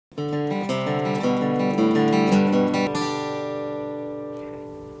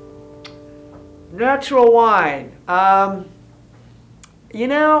Natural wine. You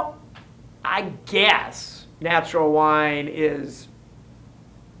know, I guess natural wine is,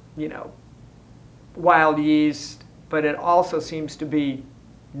 you know, wild yeast, but it also seems to be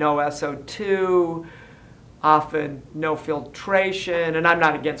no SO2, often no filtration. And I'm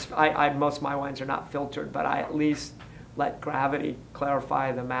not against, most of my wines are not filtered, but I at least let gravity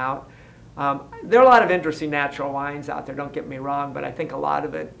clarify them out. There are a lot of interesting natural wines out there, don't get me wrong, but I think a lot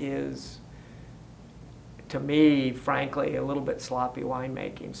of it is, to me, frankly, a little bit sloppy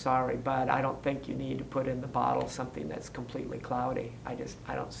winemaking. Sorry, but I don't think you need to put in the bottle something that's completely cloudy. I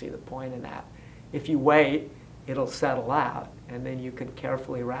don't see the point in that. If you wait, it'll settle out, and then you can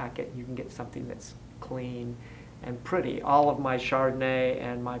carefully rack it. You can get something that's clean and pretty. All of my Chardonnay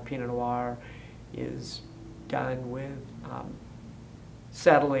and my Pinot Noir is done with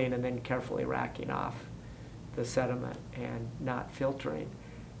settling and then carefully racking off the sediment and not filtering.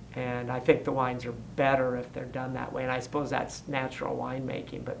 And I think the wines are better if they're done that way. And I suppose that's natural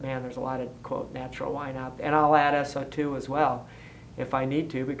winemaking. But man, there's a lot of, quote, natural wine out there. And I'll add SO2 as well if I need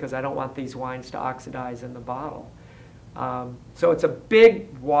to, because I don't want these wines to oxidize in the bottle. So it's a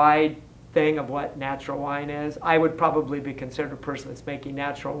big, wide thing of what natural wine is. I would probably be considered a person that's making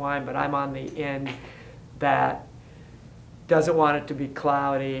natural wine, but I'm on the end that doesn't want it to be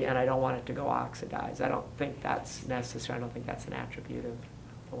cloudy, and I don't want it to go oxidize. I don't think that's necessary. I don't think that's an attribute of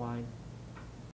the wine.